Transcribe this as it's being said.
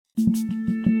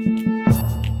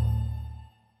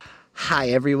Hi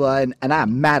everyone, and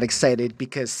I'm mad excited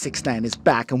because 6 9 is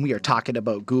back and we are talking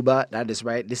about Gooba. That is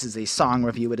right, this is a song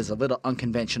review. It is a little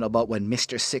unconventional about when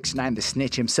Mr. 6 9 the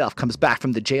snitch himself, comes back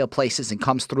from the jail places and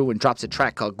comes through and drops a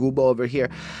track called Gooba over here,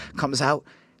 comes out.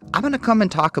 I'm going to come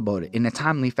and talk about it in a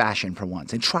timely fashion for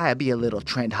once and try to be a little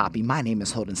trend hoppy. My name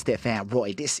is Holden Stefan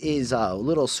Roy. This is a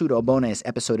little pseudo bonus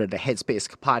episode of the Headspace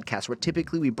podcast where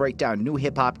typically we break down new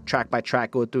hip hop track by track,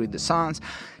 go through the songs.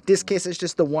 This case is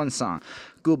just the one song,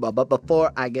 Gooba. But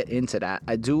before I get into that,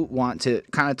 I do want to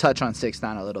kind of touch on 6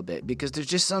 9 a little bit because there's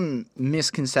just some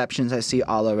misconceptions I see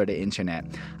all over the internet.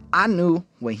 I knew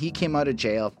when he came out of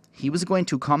jail, he was going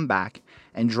to come back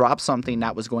and drop something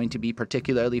that was going to be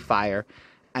particularly fire.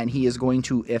 And he is going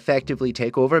to effectively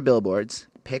take over billboards,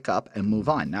 pick up, and move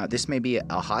on. Now, this may be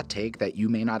a hot take that you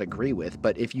may not agree with,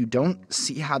 but if you don't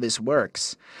see how this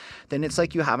works, then it's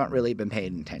like you haven't really been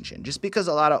paying attention. Just because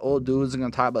a lot of old dudes are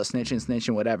going to talk about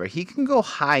snitching, whatever, he can go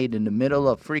hide in the middle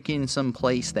of freaking some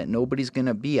place that nobody's going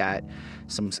to be at,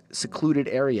 some secluded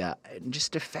area, and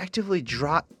just effectively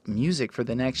drop music for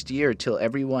the next year till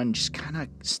everyone just kind of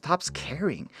stops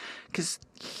caring. Because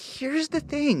here's the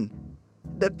thing.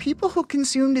 The people who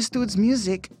consume this dude's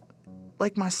music,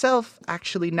 like myself,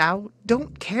 actually now,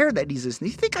 don't care that he's a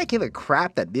snitch. You think I give a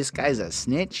crap that this guy's a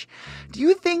snitch? Do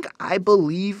you think I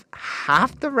believe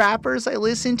half the rappers I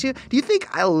listen to? Do you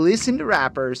think I listen to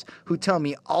rappers who tell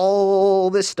me all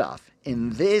this stuff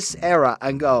in this era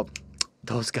and go,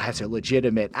 those guys are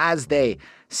legitimate as they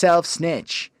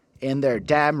self-snitch in their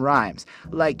damn rhymes?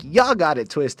 Like, y'all got it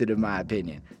twisted, in my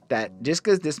opinion. That just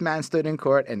because this man stood in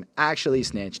court and actually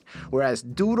snitched, whereas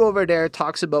dude over there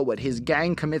talks about what his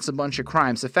gang commits a bunch of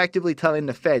crimes, effectively telling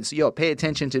the feds, yo, pay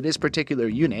attention to this particular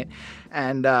unit,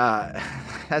 and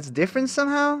that's different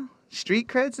somehow? Street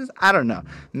creds? I don't know.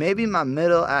 Maybe my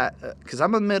because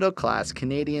I'm a middle class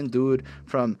Canadian dude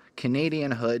from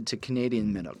Canadian hood to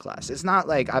Canadian middle class. It's not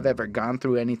like I've ever gone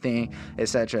through anything,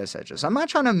 etc., etc. So I'm not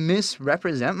trying to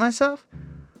misrepresent myself,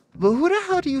 but who the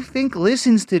hell do you think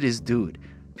listens to this dude?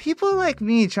 People like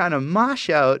me trying to mosh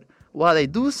out while they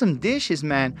do some dishes,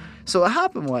 man. So what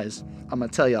happened was, I'm going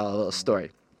to tell y'all a little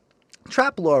story.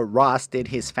 Trap Lord Ross did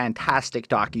his fantastic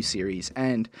docuseries,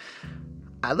 and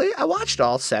I watched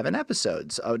all 7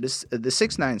 episodes of the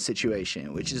 6 9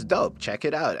 situation, which is dope. Check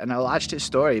it out. And I watched his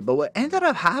story. But what ended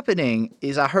up happening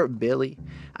is I heard Billy,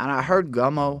 and I heard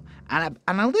Gummo, and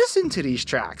I listened to these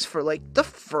tracks for like the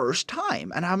first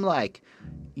time. And I'm like,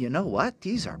 you know what?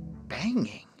 These are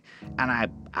banging. And I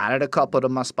added a couple to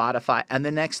my Spotify, and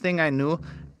the next thing I knew,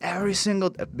 every single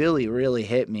Billy really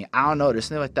hit me. I don't know, there's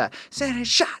something like that. Saying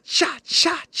shot. There's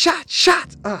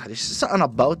just something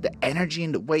about the energy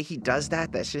and the way he does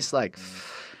that that's just like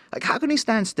how can he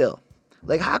stand still?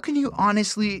 Like, how can you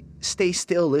honestly stay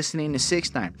still listening to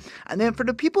 6 9? And then for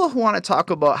the people who want to talk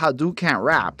about how dude can't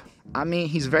rap, I mean,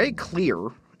 he's very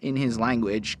clear in his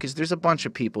language, because there's a bunch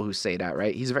of people who say that,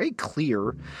 right? He's very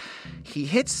clear. He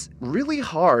hits really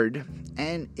hard,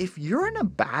 and if you're in a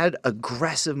bad,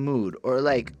 aggressive mood, or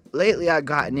like lately I've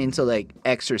gotten into like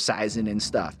exercising and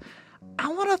stuff, I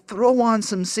want to throw on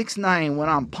some 6 9 when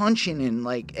I'm punching in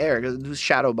like air, because I do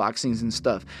shadow boxings and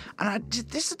stuff. And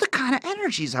this is the kind of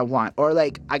energies I want. Or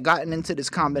like I gotten into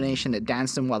this combination of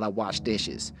dancing while I wash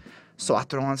dishes. So I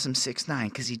throw on some 6 9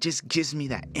 because he just gives me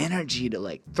that energy to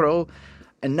like throw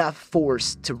enough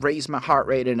force to raise my heart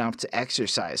rate enough to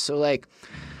exercise. So like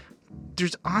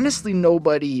there's honestly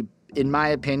nobody, in my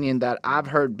opinion, that I've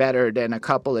heard better than a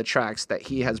couple of tracks that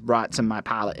he has brought to my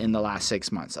palette in the last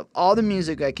 6 months. Of all the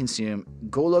music I consume,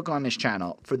 go look on his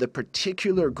channel for the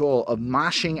particular goal of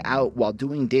moshing out while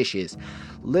doing dishes.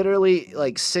 Literally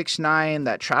like 6 9,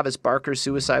 that Travis Barker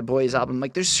Suicide Boys album,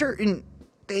 like there's certain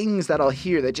things that I'll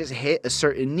hear that just hit a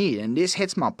certain need, and this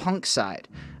hits my punk side,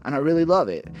 and I really love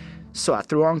it. So I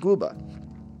threw on Gooba,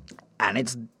 and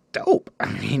it's dope. I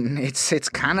mean, it's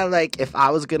kind of like if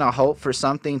I was going to hope for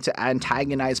something to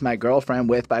antagonize my girlfriend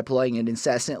with by playing it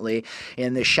incessantly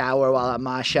in the shower while I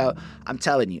mosh out. I'm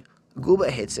telling you, Gooba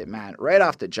hits it, man, right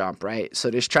off the jump, right? So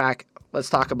this track, let's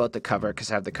talk about the cover, because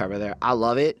I have the cover there. I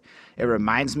love it. It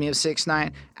reminds me of 6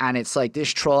 9, and it's like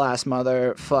this troll-ass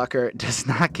motherfucker does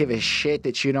not give a shit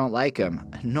that you don't like him,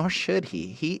 nor should he.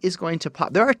 He is going to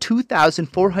pop. There are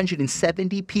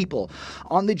 2,470 people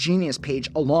on the Genius page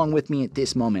along with me at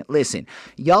this moment. Listen,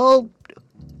 y'all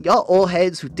old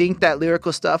heads who think that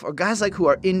lyrical stuff, or guys like who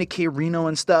are into K Reno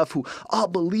and stuff, who all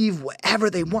believe whatever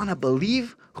they want to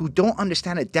believe, who don't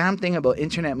understand a damn thing about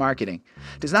internet marketing,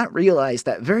 does not realize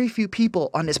that very few people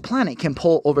on this planet can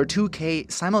pull over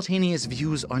 2K simultaneous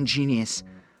views on Genius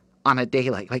on a day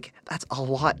like that's a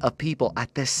lot of people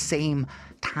at the same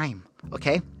time,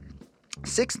 okay?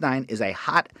 6ix9ine is a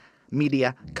hot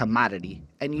media commodity.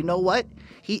 And you know what?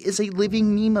 He is a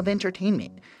living meme of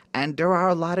entertainment. And there are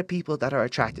a lot of people that are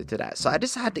attracted to that. So I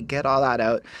just had to get all that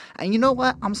out. And you know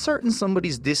what? I'm certain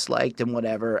somebody's disliked and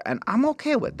whatever. And I'm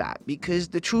okay with that. Because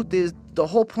the truth is, the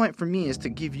whole point for me is to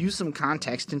give you some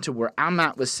context into where I'm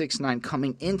at with 6ix9ine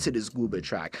coming into this Gooba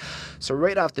track. So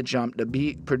right off the jump, the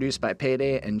beat produced by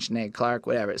Payday and Janae Clark,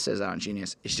 whatever it says out on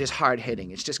Genius, it's just hard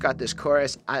hitting. It's just got this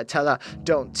chorus. I tell her,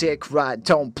 don't dick right,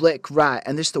 don't blick right.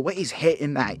 And just the way he's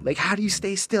hitting that. Like, how do you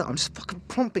stay still? I'm just fucking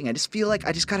pumping. I just feel like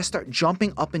I just got to start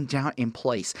jumping up and down in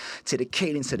place to the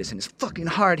cadence of this, and it's fucking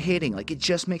hard hitting. Like, it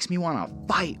just makes me want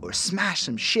to fight or smash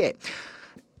some shit.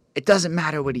 It doesn't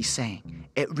matter what he's saying.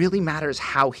 It really matters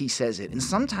how he says it. And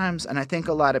sometimes, and I think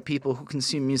a lot of people who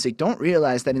consume music don't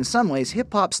realize that in some ways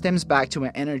hip-hop stems back to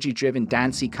an energy-driven,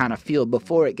 dancey kind of feel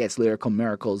before it gets lyrical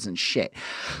miracles and shit.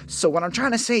 So what I'm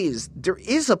trying to say is there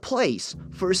is a place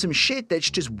for some shit that's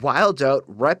just wild out,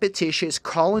 repetitious,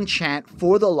 call and chant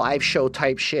for the live show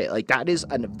type shit. Like, that is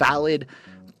a valid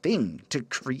thing to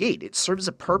create. It serves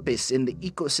a purpose in the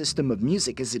ecosystem of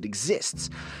music as it exists.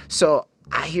 So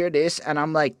I hear this and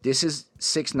I'm like, this is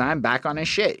 6ix9ine back on his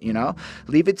shit, you know?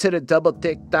 Leave it to the double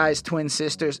thick thighs twin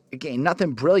sisters. Again,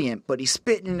 nothing brilliant, but he's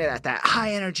spitting it at that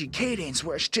high energy cadence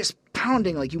where it's just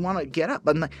pounding like you want to get up.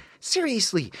 I'm like,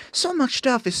 seriously, so much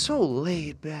stuff is so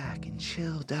laid back and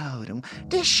chilled out, and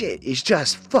this shit is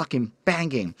just fucking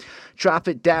banging. Drop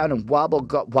it down and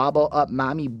wobble up,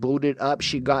 mommy booted up.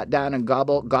 She got down and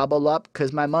gobble up,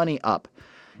 cause my money up.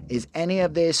 Is any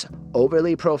of this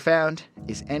overly profound?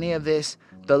 Is any of this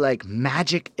the like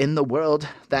magic in the world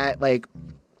that like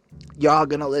y'all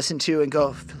gonna listen to and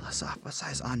go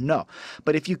philosophize on? No.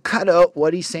 But if you cut out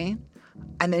what he's saying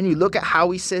and then you look at how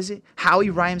he says it, how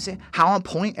he rhymes it, how on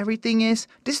point everything is,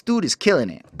 this dude is killing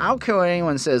it. I don't care what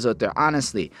anyone says out there,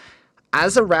 honestly.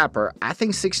 As a rapper, I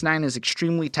think 6ix9ine is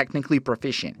extremely technically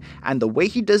proficient, and the way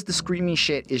he does the screaming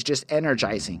shit is just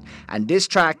energizing. And this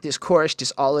track, this chorus,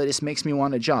 just all of this makes me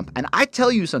want to jump. And I tell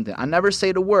you something, I never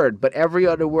say the word, but every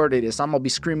other word it is, I'm gonna be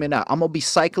screaming out. I'm gonna be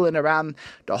cycling around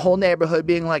the whole neighborhood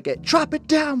being like, drop it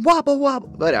down, wobble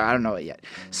wobble. But I don't know it yet.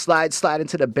 Slide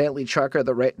into the Bentley trucker,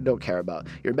 don't care about.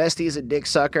 Your bestie is a dick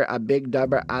sucker, a big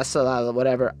dubber, asalala,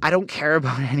 whatever. I don't care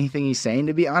about anything he's saying,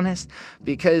 to be honest,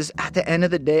 because at the end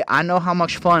of the day, I know how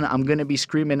much fun I'm gonna be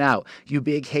screaming out, you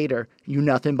big hater, you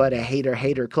nothing but a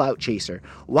hater clout chaser.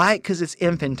 Why? Because it's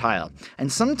infantile.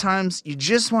 And sometimes you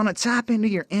just want to tap into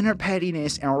your inner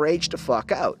pettiness and rage the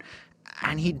fuck out.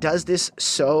 And he does this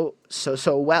so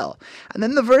well. And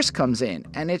then the verse comes in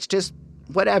and it's just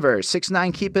whatever,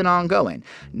 6ix9ine keeping on going.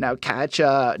 Now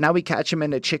we catch him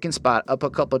in a chicken spot, up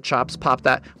a couple chops, pop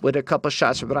that with a couple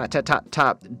shots,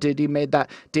 top. Diddy made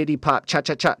that, Diddy pop, cha.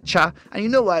 And you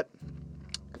know what?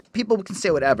 People can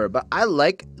say whatever, but I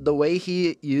like the way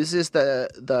he uses the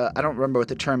I don't remember what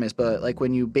the term is, but like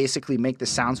when you basically make the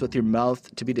sounds with your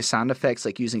mouth to be the sound effects,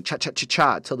 like using cha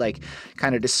to like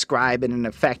kind of describe an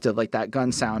effect of like that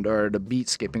gun sound or the beat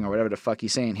skipping or whatever the fuck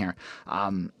he's saying here.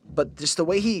 But just the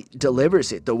way he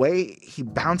delivers it, the way he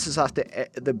bounces off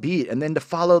the beat, and then to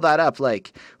follow that up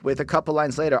like with a couple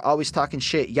lines later, always talking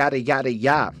shit, yada yada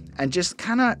yada, and just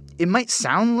kind of, it might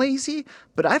sound lazy,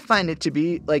 but I find it to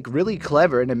be like really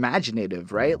clever and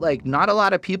imaginative, right? Like not a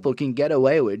lot of people can get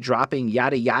away with dropping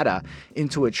yada yada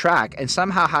into a track and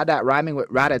somehow have that rhyming with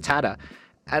rat-a-tat-ta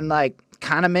and like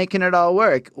kind of making it all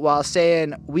work while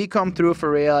saying we come through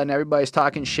for real and everybody's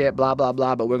talking shit, blah, blah,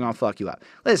 blah, but we're going to fuck you up.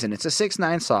 Listen, it's a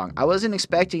 6ix9ine song. I wasn't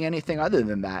expecting anything other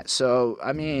than that. So,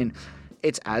 I mean,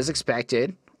 it's as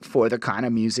expected for the kind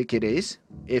of music it is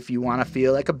if you want to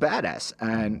feel like a badass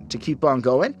and to keep on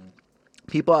going.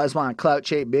 People always want clout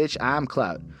chase, bitch. I'm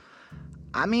clout.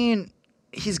 I mean,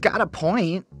 he's got a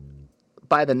point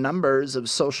by the numbers of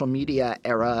social media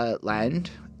era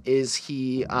land. Is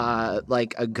he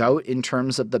like a GOAT in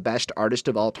terms of the best artist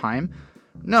of all time?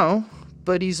 No,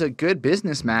 but he's a good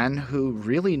businessman who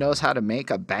really knows how to make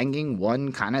a banging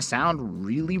one kind of sound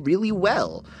really, really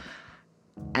well.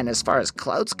 And as far as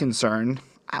clout's concerned,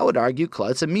 I would argue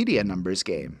clout's a media numbers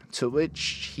game, to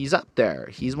which he's up there.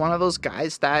 He's one of those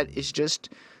guys that is just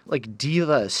like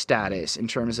diva status in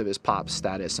terms of his pop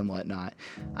status and whatnot.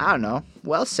 I don't know.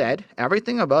 Well said.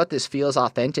 Everything about this feels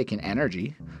authentic in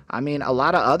energy. I mean, a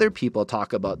lot of other people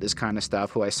talk about this kind of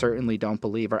stuff who I certainly don't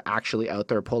believe are actually out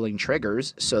there pulling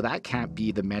triggers, so that can't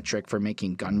be the metric for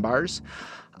making gun bars.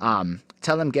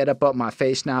 Tell him get up out my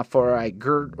face now for I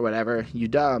girt or whatever. You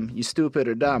dumb, you stupid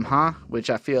or dumb, huh?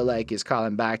 Which I feel like is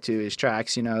calling back to his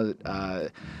tracks,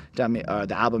 Dummy,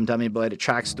 the album Dummy Boy, the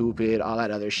track Stupid, all that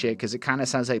other shit, because it kind of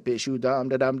sounds like bitch you dumb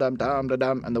da dum dum dum da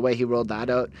dum, and the way he rolled that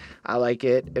out, I like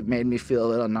it. It made me feel a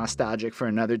little nostalgic for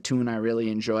another tune I really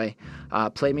enjoy.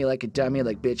 Play me like a dummy,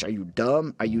 like bitch, are you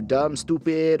dumb? Are you dumb,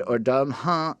 stupid, or dumb,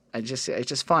 huh? It's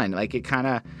just fun. Like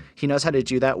he knows how to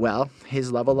do that well.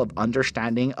 His level of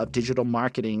understanding of digital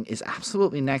marketing is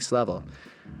absolutely next level.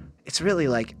 It's really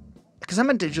like, because I'm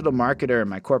a digital marketer in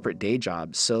my corporate day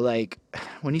job. So like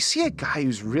when you see a guy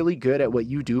who's really good at what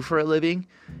you do for a living,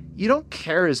 you don't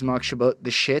care as much about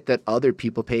the shit that other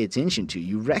people pay attention to.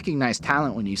 You recognize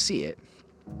talent when you see it.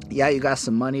 Yeah, you got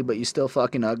some money, but you still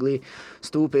fucking ugly.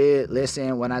 Stupid.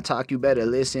 Listen, when I talk, you better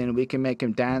listen. We can make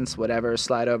him dance, whatever.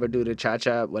 Slide over, do the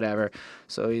cha-cha, whatever.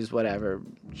 So he's whatever,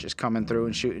 just coming through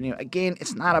and shooting you. Again,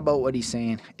 it's not about what he's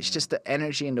saying. It's just the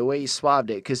energy and the way he swabbed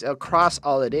it. Because across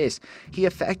all it is, he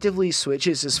effectively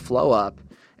switches his flow up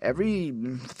every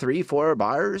 3-4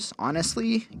 bars,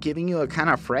 honestly, giving you a kind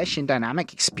of fresh and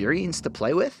dynamic experience to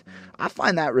play with. I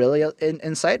find that really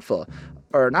insightful.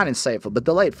 Or not insightful, but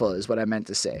delightful is what I meant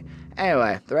to say.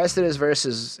 Anyway, the rest of his verse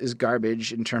is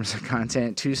garbage in terms of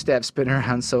content. 2-step, spin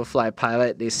around, so fly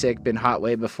pilot. They sick, been hot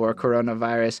way before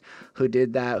coronavirus. Who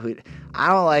did that? I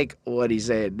don't like what he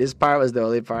said. This part was the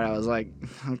only part I was like,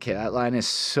 okay, that line is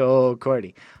so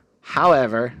corny.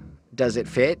 However, does it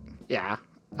fit? Yeah.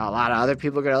 A lot of other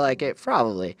people are going to like it?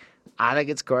 Probably. I think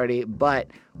it's corny, but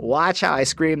watch how I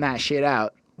scream that shit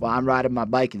out while I'm riding my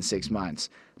bike in 6 months.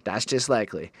 That's just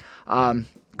likely.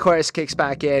 Chorus kicks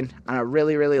back in, and I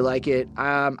really, really like it.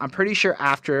 I'm pretty sure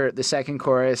after the second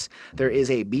chorus, there is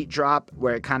a beat drop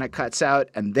where it kind of cuts out,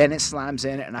 and then it slams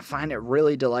in, and I find it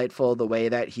really delightful the way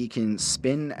that he can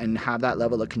spin and have that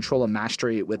level of control and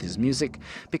mastery with his music,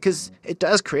 because it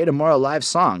does create a more alive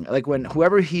song. Like when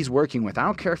whoever he's working with, I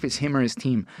don't care if it's him or his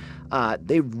team,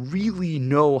 they really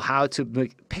know how to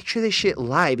picture this shit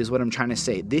live is what I'm trying to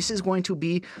say. This is going to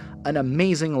be an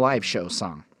amazing live show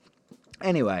song.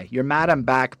 Anyway, you're mad, I'm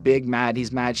back, big mad,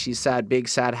 he's mad, she's sad, big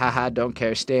sad, haha, don't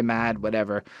care, stay mad,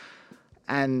 whatever.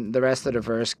 And the rest of the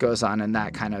verse goes on in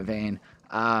that kind of vein.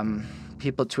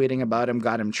 People tweeting about him,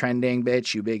 got him trending,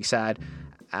 bitch, you big sad.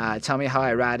 Tell me how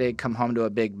I ratted, come home to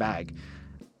a big bag.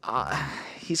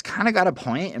 He's kind of got a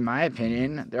point, in my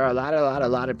opinion. There are a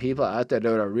lot of people out there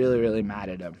that are really, really mad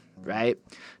at him. Right?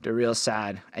 They're real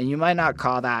sad. And you might not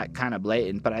call that kind of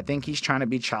blatant, but I think he's trying to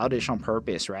be childish on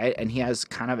purpose, right? And he has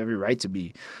kind of every right to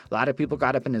be. A lot of people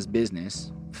got up in his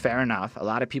business. Fair enough. A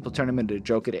lot of people turn him into a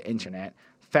joke of the internet.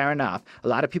 Fair enough. A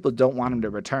lot of people don't want him to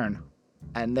return.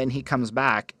 And then he comes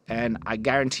back, and I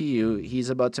guarantee you he's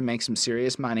about to make some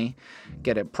serious money,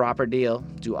 get a proper deal,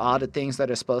 do all the things that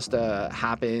are supposed to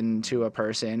happen to a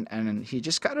person, and he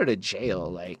just got out of jail.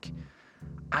 Like,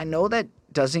 I know that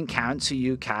doesn't count to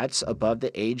you cats above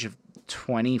the age of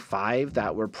 25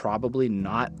 that were probably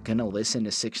not going to listen to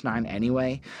 6ix9ine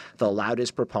anyway, the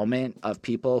loudest proponent of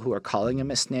people who are calling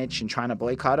him a snitch and trying to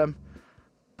boycott him.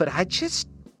 But I just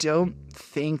don't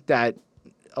think that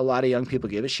a lot of young people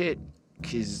give a shit,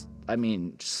 because, I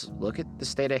mean, just look at the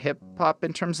state of hip-hop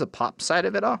in terms of the pop side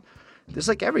of it all. There's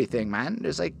like everything, man.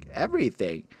 There's like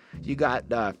everything. You got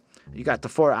the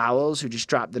 4 Owls, who just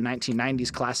dropped the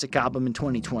 1990s classic album in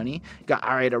 2020. You got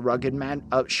Alright, a Rugged Man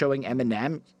outshowing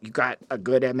Eminem. You got a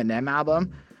good Eminem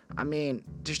album. I mean,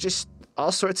 there's just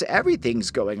all sorts of everything's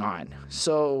going on.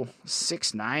 So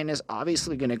 6ix9ine is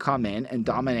obviously going to come in and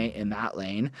dominate in that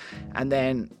lane. And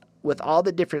then with all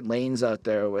the different lanes out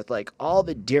there, with like all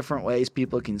the different ways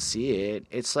people can see it,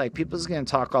 it's like people's gonna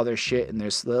talk all their shit in their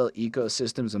little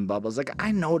ecosystems and bubbles. Like,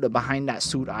 I know the behind that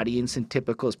suit audience in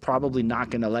Typical is probably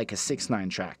not gonna like a 6ix9ine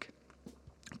track.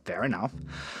 Fair enough.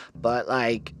 But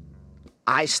like,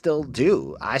 I still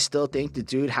do. I still think the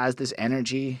dude has this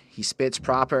energy. He spits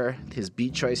proper. His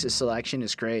beat choices selection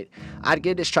is great. I'd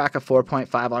give this track a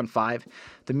 4.5 on 5.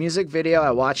 The music video, I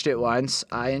watched it once.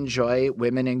 I enjoy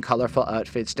women in colorful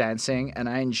outfits dancing, and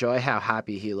I enjoy how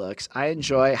happy he looks. I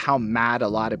enjoy how mad a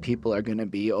lot of people are going to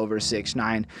be over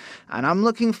 6ix9ine, and I'm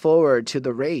looking forward to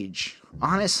the rage.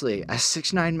 Honestly, as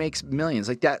 6ix9ine makes millions.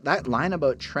 Like, that line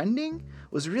about trending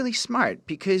was really smart,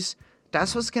 because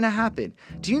that's what's going to happen.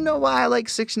 Do you know why I like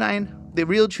 6ix9ine? The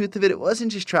real truth of it, it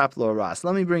wasn't just Trap Lord Ross.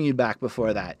 Let me bring you back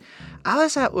before that. I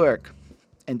was at work,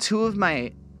 and two of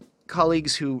my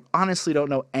colleagues who honestly don't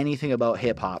know anything about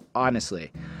hip-hop, honestly,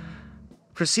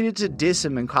 proceeded to diss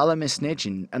him and call him a snitch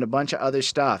and a bunch of other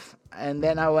stuff. And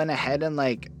then I went ahead and,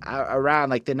 like, around,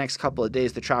 like, the next couple of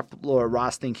days, the Trap Lord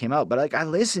Ross thing came out. But, like, I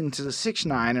listened to the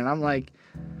 6ix9ine, and I'm like,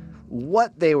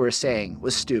 what they were saying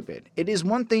was stupid. It is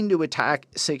one thing to attack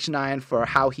 6ix9ine for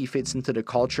how he fits into the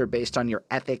culture based on your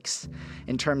ethics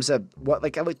in terms of what,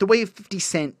 like the way 50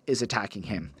 Cent is attacking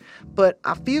him. But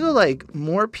I feel like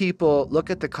more people look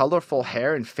at the colorful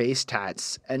hair and face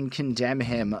tats and condemn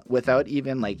him without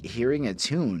even like hearing a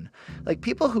tune. Like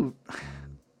people who,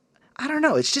 I don't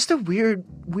know, it's just a weird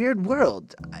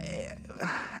world.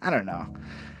 I don't know.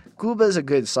 Gooba's a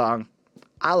good song.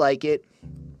 I like it.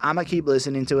 I'm going to keep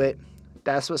listening to it.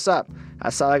 That's what's up.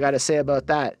 That's all I got to say about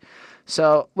that.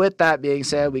 So with that being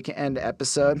said, we can end the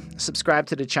episode. Subscribe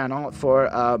to the channel for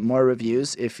more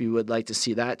reviews if you would like to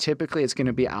see that. Typically, it's going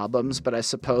to be albums, but I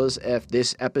suppose if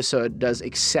this episode does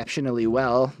exceptionally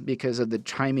well because of the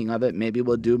timing of it, maybe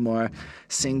we'll do more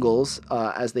singles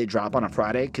as they drop on a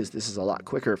Friday, because this is a lot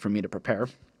quicker for me to prepare.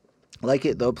 Like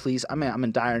it though, please. I'm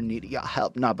in dire need of your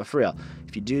help. No, but for real,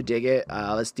 if you do dig it,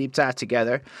 let's deep dive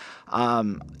together.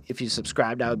 If you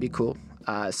subscribe, that would be cool.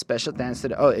 Special thanks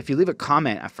to if you leave a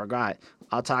comment, I forgot.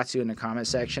 I'll talk to you in the comment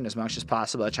section as much as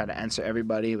possible. I try to answer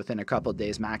everybody within a couple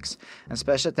days max. And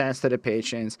special thanks to the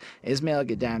patrons: Ismail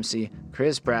Gadamsi,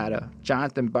 Chris Prado,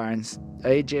 Jonathan Barnes,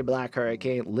 AJ Black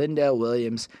Hurricane, Linda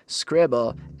Williams,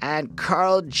 Scribble, and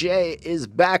Carl J is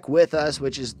back with us,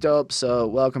 which is dope. So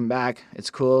welcome back. It's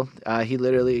cool. He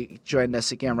literally joined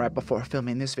us again right before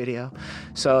filming this video.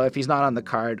 So if he's not on the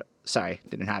card, sorry,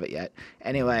 didn't have it yet.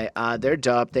 Anyway, they're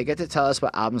dope. They get to tell us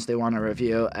what albums they want to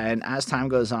review. And as time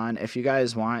goes on, if you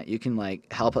guys want, you can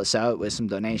like help us out with some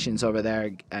donations over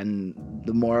there. And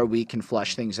the more we can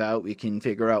flush things out, we can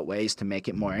figure out ways to make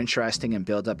it more interesting and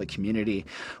build up a community.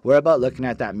 We're about looking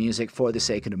at that music for the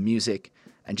sake of the music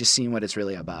and just seeing what it's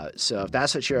really about. So if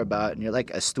that's what you're about and you're like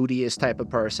a studious type of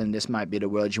person, this might be the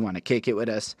world you want to kick it with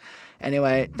us.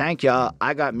 Anyway, thank y'all.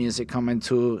 I got music coming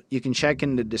too. You can check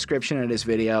in the description of this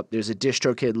video. There's a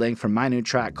DistroKid link for my new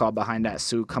track called Behind That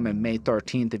Suit coming May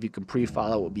 13th. If you can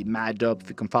pre-follow, it would be mad dope. If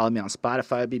you can follow me on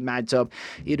Spotify, it would be mad dope.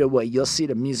 Either way, you'll see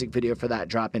the music video for that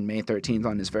dropping May 13th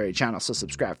on this very channel, so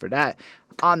subscribe for that.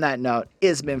 On that note,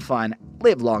 it's been fun.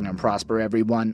 Live long and prosper, everyone.